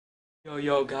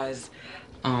Yo guys,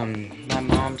 my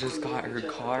mom just got her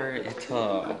car. It's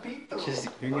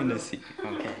you're gonna see.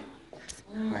 Okay,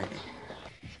 right.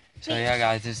 So yeah,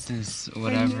 guys, this is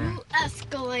whatever. The new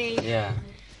Escalade. Yeah.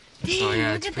 Dang, So yeah,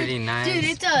 look it's at pretty this. nice. Dude,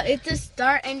 it's a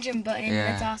start engine button.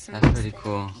 Yeah, That's awesome. that's pretty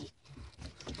cool.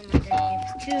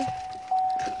 Too.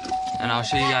 And I'll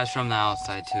show you guys from the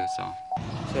outside too. So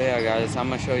yeah, guys, I'm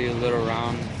gonna show you a little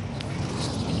around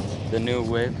the new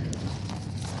whip.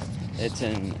 It's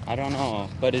I don't know,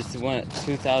 but it's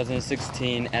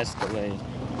 2016 Escalade.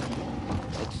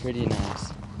 It's pretty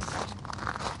nice.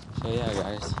 So yeah,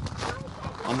 guys,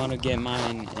 I'm gonna get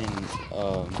mine in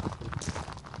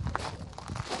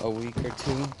a week or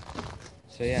two.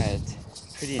 So yeah, it's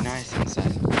pretty nice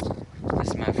inside. This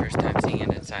is my first time seeing it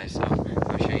inside, so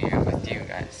I'll show you with you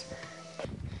guys.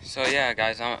 So yeah,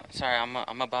 guys,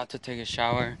 I'm about to take a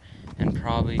shower and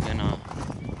probably gonna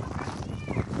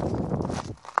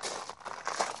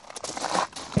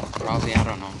I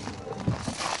don't know.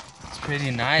 It's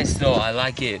pretty nice though. I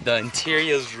like it. The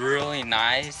interior is really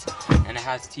nice, and it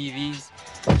has TVs,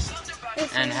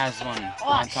 and it has one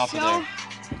on top of there.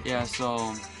 Yeah,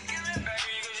 so.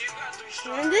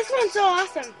 And this one's so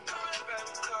awesome.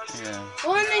 Yeah,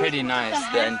 pretty nice.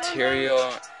 The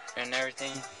interior and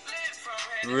everything,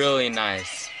 really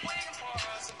nice.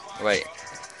 Wait.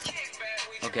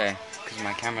 Okay, because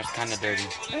my camera's kind of dirty.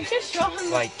 I'm just showing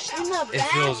like, it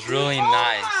feels really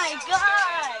nice. Oh my god!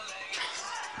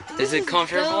 Is it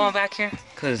comfortable back here?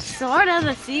 Cause sort of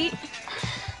the seat.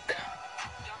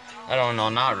 I don't know,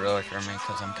 not really for me,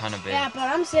 cause I'm kind of big. Yeah, but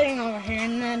I'm sitting over here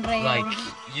and then right like, over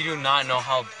here. You do not know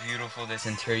how beautiful this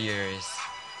interior is.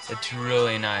 It's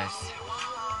really nice.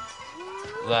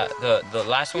 The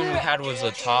last one we had was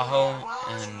a Tahoe,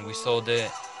 and we sold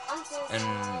it. And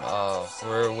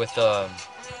we're with the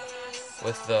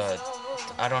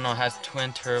I don't know, it has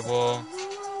twin turbo.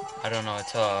 I don't know,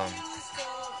 it's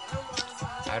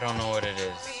I don't know what it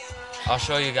is. I'll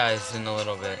show you guys in a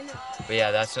little bit. But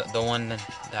yeah, that's the one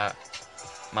that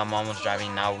my mom was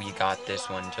driving. Now we got this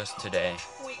one just today.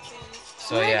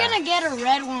 So we're gonna get a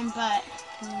red one, but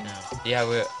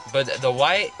but the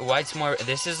white's more.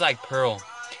 This is like pearl,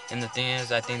 and the thing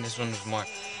is, I think this one was more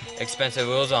expensive.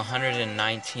 It was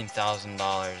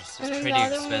 $119,000. It's pretty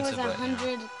expensive. The other one was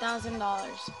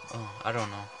 $100,000. Oh, I don't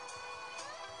know.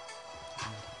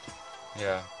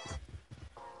 Yeah.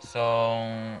 So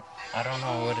I don't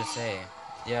know what to say.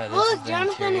 Yeah, this is the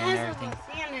Jonathan interior and has everything.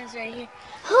 Santa's right here.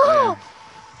 Yeah.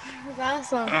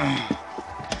 That's awesome.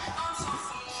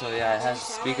 So yeah, it has a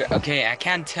speaker. Okay, I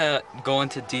can't go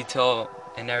into detail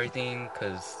and everything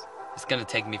because it's gonna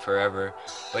take me forever.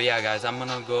 But yeah, guys, I'm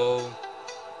gonna go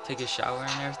take a shower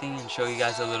and everything and show you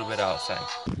guys a little bit outside.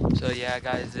 So yeah,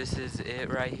 guys, this is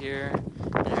it right here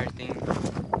and everything.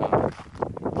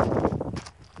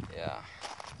 Yeah.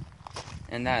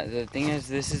 And the thing is,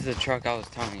 this is the truck I was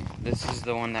telling you. This is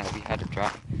the one that we had to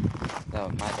drive. That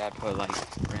my dad put like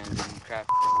random crap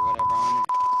or whatever on it.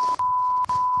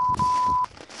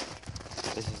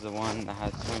 This is the one that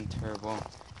has twin turbo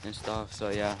and stuff. So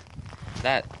yeah,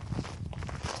 that.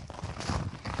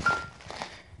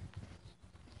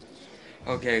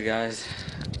 Okay, guys.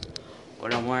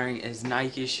 What I'm wearing is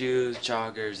Nike shoes,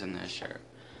 joggers, and this shirt.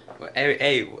 But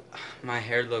hey, my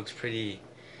hair looks pretty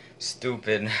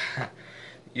stupid.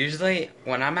 Usually,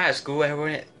 when I'm at school,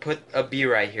 everyone put a B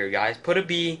right here, guys. Put a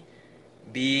B.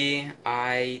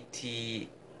 B-I-T-C-H.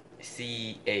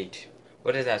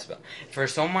 What does that spell? For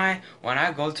when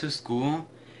I go to school,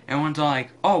 everyone's all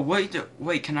like, "Oh, wait,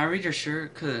 can I read your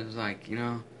shirt?" Cause like, you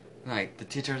know, like the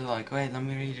teachers are like, "Wait, let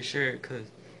me read your shirt,"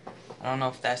 cause I don't know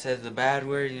if that says the bad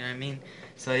word. You know what I mean?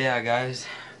 So yeah, guys.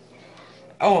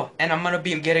 Oh, and I'm gonna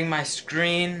be getting my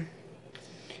screen.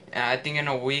 I think in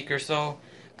a week or so.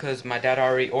 Cause my dad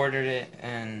already ordered it,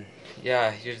 and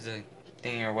yeah, here's the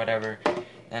thing or whatever,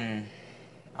 and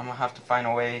I'm gonna have to find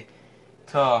a way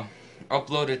to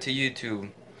upload it to YouTube.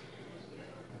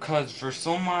 Cause for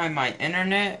my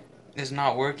internet is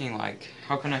not working. Like,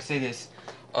 how can I say this?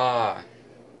 My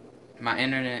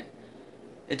internet,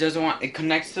 it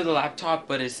connects to the laptop,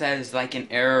 but it says like an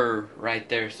error right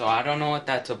there. So I don't know what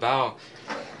that's about.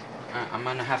 I'm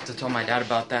gonna have to tell my dad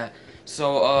about that.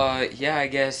 So yeah, I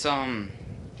guess I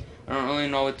don't really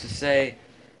know what to say.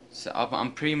 So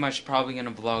I'm pretty much probably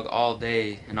gonna vlog all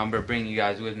day, and I'm gonna bring you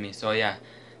guys with me. So yeah,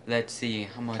 let's see.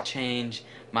 I'm gonna change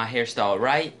my hairstyle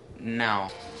right now.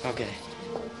 Okay,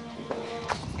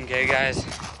 guys,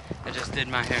 I just did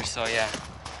my hair. So yeah,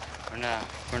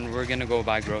 we're gonna go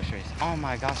buy groceries. Oh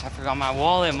my gosh, I forgot my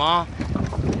wallet, Ma.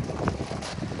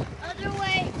 Other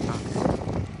way.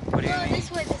 What do you mean?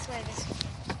 This way.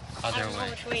 Other way. I don't know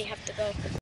which way you have to go.